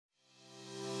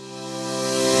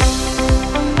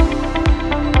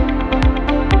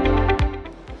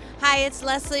it's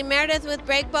Leslie Meredith with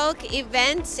Breakbulk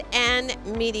Events and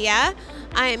Media.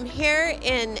 I am here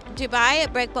in Dubai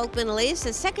at Breakbulk Middle East,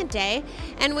 the second day,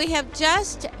 and we have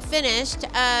just finished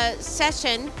a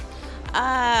session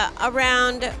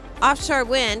around offshore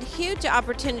wind. Huge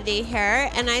opportunity here,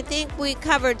 and I think we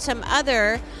covered some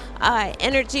other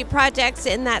energy projects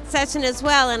in that session as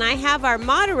well. And I have our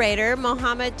moderator,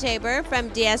 Mohammad Jaber from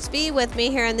DSV, with me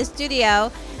here in the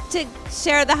studio to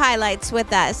share the highlights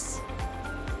with us.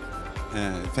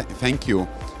 Thank you.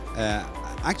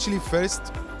 Actually,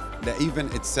 first, the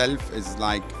event itself is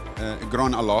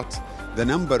grown a lot. The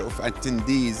number of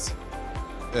attendees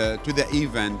to the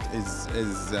event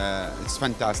is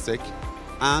fantastic,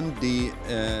 and the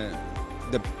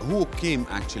who came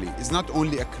actually is not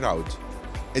only a crowd.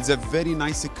 It's a very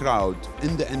nice crowd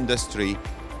in the industry,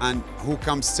 and who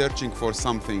comes searching for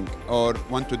something or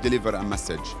want to deliver a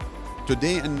message.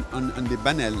 Today on the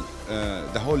panel,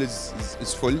 the hall is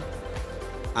full,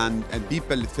 and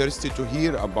people thirsty to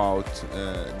hear about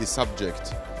the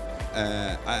subject.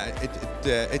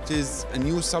 It is a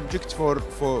new subject for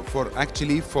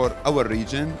our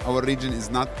region. Our region is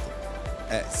not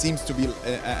seems to be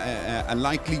a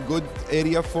likely good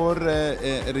area for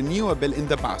renewable in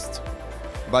the past,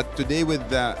 but today with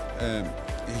the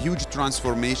huge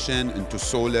transformation into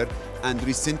solar and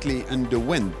recently into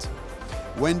wind.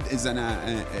 Wind is a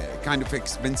kind of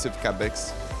expensive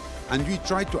capex, and we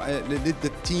try to let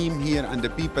the team here and the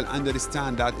people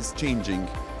understand that it's changing.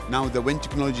 Now the wind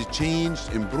technology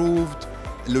changed, improved,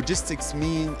 logistics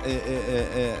mean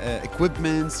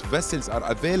equipments, vessels are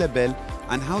available,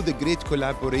 and how the great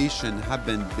collaboration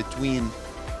happened between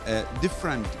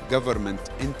different government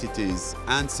entities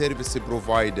and service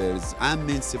providers and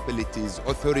municipalities,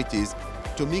 authorities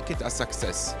to make it a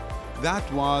success. That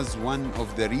was one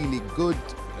of the really good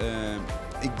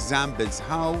examples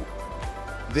how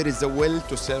there is a will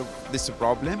to solve this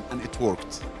problem, and it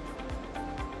worked.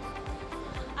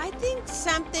 I think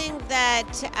something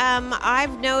that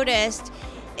I've noticed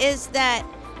is that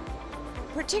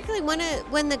particularly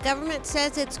when the government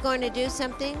says it's going to do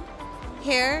something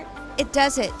here, it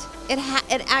does it. It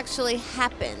actually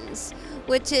happens,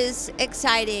 which is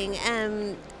exciting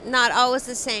and not always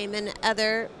the same in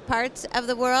other parts of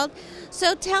the world.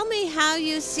 So tell me how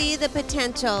you see the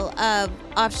potential of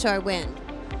offshore wind.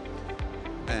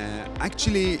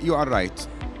 Actually, you are right,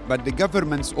 but the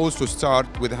governments also start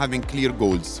with having clear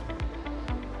goals,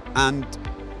 and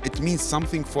it means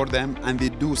something for them, and they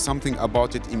do something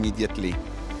about it immediately.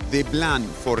 They plan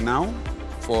for now,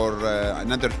 for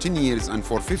another 10 years and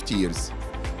for 50 years.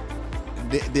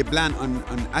 They plan on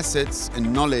assets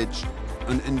and knowledge,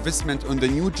 on investment on the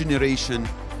new generation,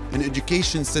 an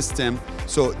education system.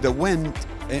 So the wind,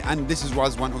 and this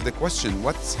was one of the questions,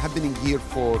 what's happening here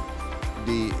for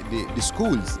the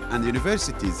schools and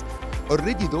universities?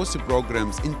 Already those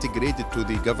programs integrated to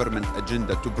the government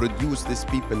agenda to produce these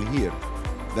people here.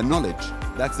 The knowledge,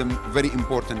 that's a very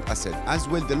important asset. As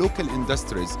well, the local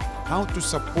industries, how to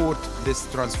support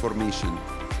this transformation.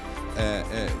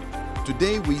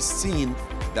 Today we've seen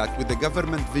that with the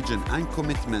government vision and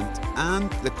commitment,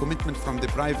 and the commitment from the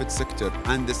private sector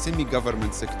and the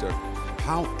semi-government sector,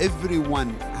 how everyone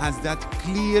has that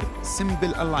clear,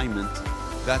 simple alignment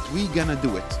that we're gonna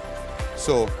do it.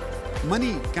 So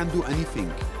money can do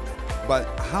anything,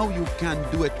 but how you can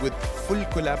do it with full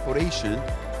collaboration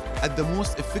at the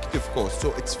most effective cost,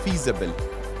 so it's feasible.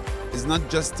 It's not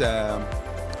just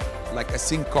like a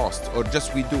sink cost or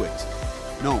just we do it.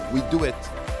 No, we do it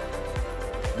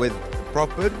with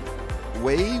proper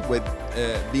way, with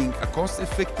being a cost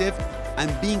effective and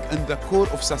being in the core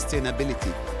of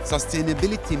sustainability.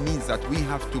 Sustainability means that we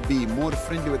have to be more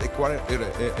friendly with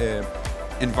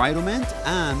environment,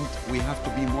 and we have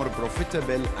to be more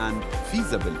profitable and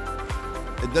feasible.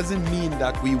 It doesn't mean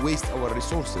that we waste our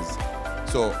resources.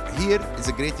 So here is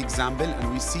a great example,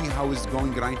 and we see how it's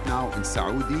going right now in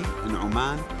Saudi, in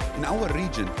Oman, in our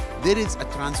region. There is a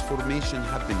transformation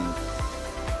happening.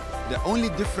 The only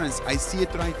difference I see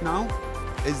it right now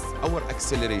is our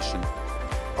acceleration.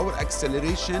 Our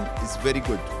acceleration is very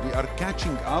good. We are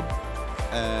catching up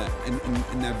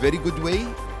in a very good way,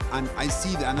 and I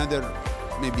see another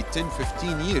maybe 10,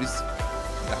 15 years,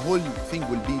 the whole thing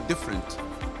will be different.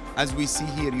 As we see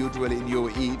here usually in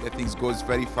UAE, the things goes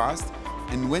very fast.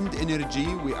 In wind energy,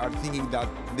 we are thinking that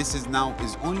this is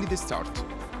only the start.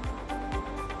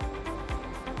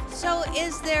 So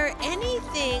is there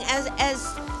anything,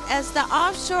 as the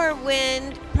offshore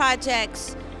wind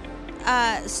projects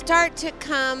start to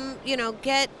come,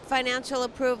 get financial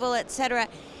approval, etc.,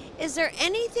 is there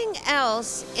anything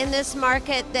else in this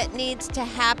market that needs to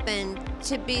happen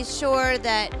to be sure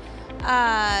that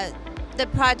the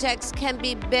projects can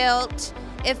be built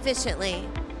efficiently?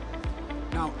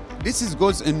 Now,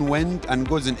 goes in wind and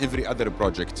goes in every other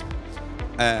project.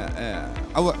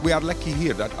 We are lucky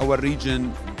here that our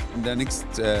region, in the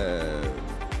next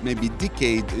maybe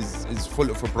decade, is full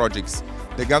of projects.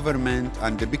 The government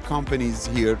and the big companies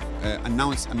here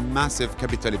announce a massive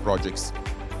capital projects,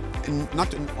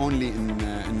 not only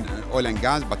in oil and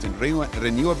gas, but in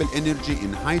renewable energy,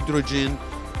 in hydrogen,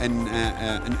 in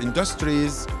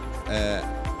industries,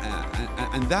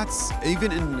 and that's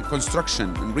even in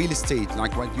construction, in real estate,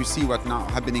 like what you see what now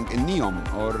happening in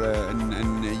NEOM, or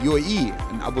in UAE,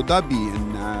 in Abu Dhabi,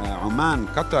 in Oman,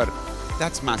 Qatar.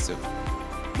 That's massive.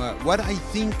 But what I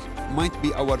think might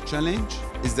be our challenge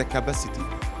is the capacity.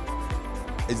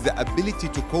 It's the ability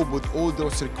to cope with all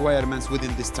those requirements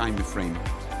within this time frame.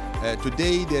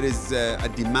 Today there is a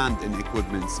demand in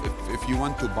equipments. If you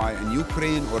want to buy a new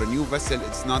crane or a new vessel,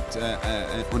 it's not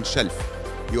on shelf.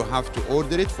 You have to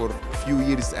order it for a few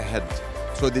years ahead.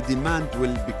 So the demand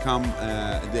will become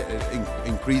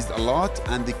increased a lot,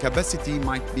 and the capacity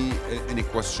might be in a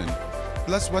question.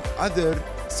 Plus, what other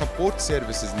support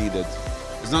services needed?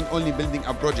 It's not only building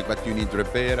a project, but you need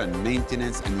repair and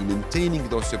maintenance and maintaining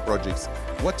those projects.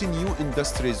 What new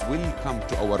industries will come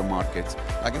to our market?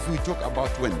 Like if we talk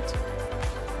about wind,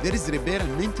 there is repair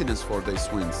and maintenance for these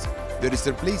winds. There is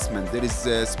replacement, there is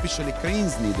special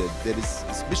cranes needed, there is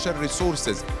special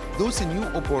resources. Those are new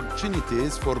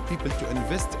opportunities for people to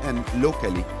invest in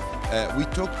locally. We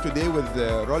talked today with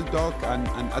Roldoc and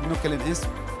Adnocal and S.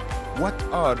 What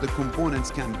are the components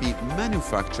can be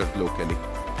manufactured locally?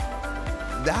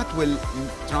 That will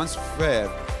transfer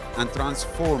and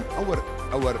transform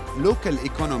our local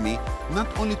economy, not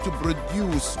only to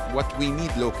produce what we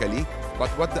need locally, but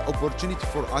what the opportunity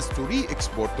for us to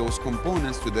re-export those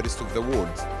components to the rest of the world.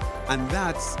 And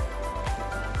that's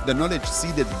the knowledge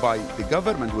seeded by the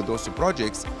government with those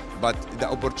projects, but the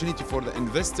opportunity for the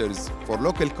investors, for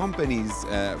local companies,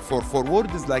 for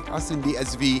forwarders like us in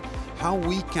DSV, how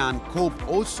we can cope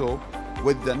also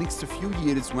with the next few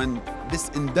years when this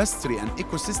industry and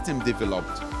ecosystem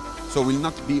developed. So we'll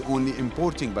not be only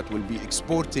importing, but we'll be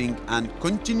exporting and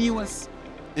continuous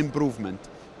improvement.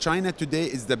 China today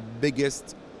is the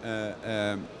biggest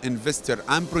investor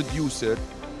and producer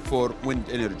for wind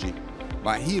energy.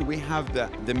 But here we have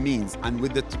the means, and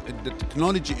with the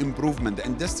technology improvement, the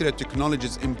industrial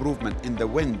technologies improvement in the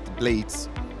wind blades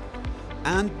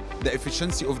and the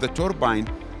efficiency of the turbine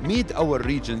made our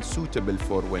region suitable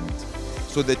for wind.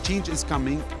 So the change is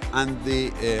coming, and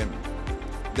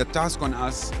the task on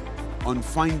us on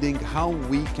finding how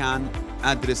we can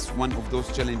address one of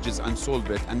those challenges and solve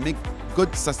it and make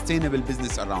good sustainable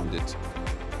business around it.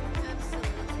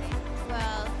 Absolutely.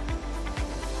 Well,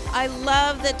 I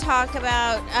love the talk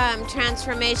about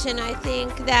transformation. I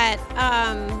think that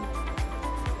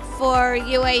for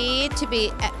UAE to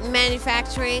be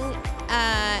manufacturing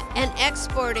and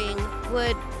exporting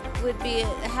would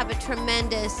have a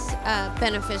tremendous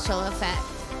beneficial effect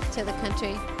to the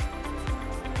country.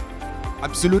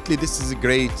 Absolutely, this is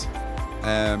great.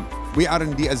 We are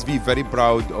in DSV very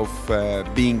proud of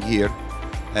being here.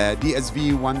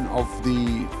 DSV, one of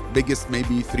the biggest,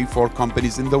 maybe 3-4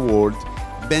 companies in the world,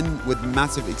 been with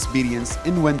massive experience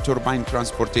in wind turbine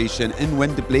transportation, in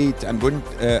wind blade and wind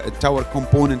tower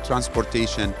component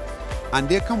transportation. And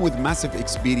they come with massive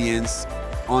experience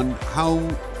on how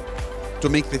to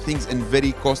make the things in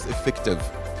very cost effective,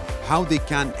 how they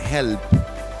can help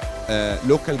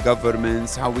local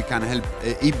governments, how we can help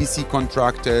EPC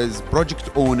contractors, project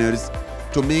owners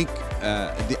to make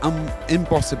the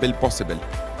impossible possible,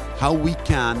 how we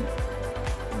can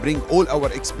bring all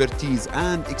our expertise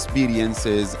and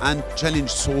experiences and challenge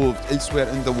solved elsewhere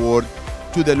in the world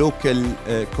to the local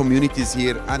communities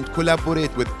here, and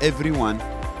collaborate with everyone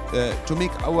to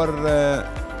make our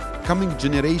coming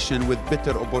generation with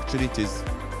better opportunities.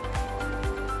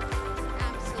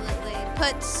 Absolutely.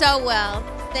 Put so well.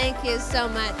 Thank you so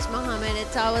much, Mohammad.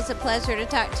 It's always a pleasure to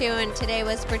talk to you, and today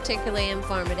was particularly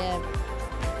informative.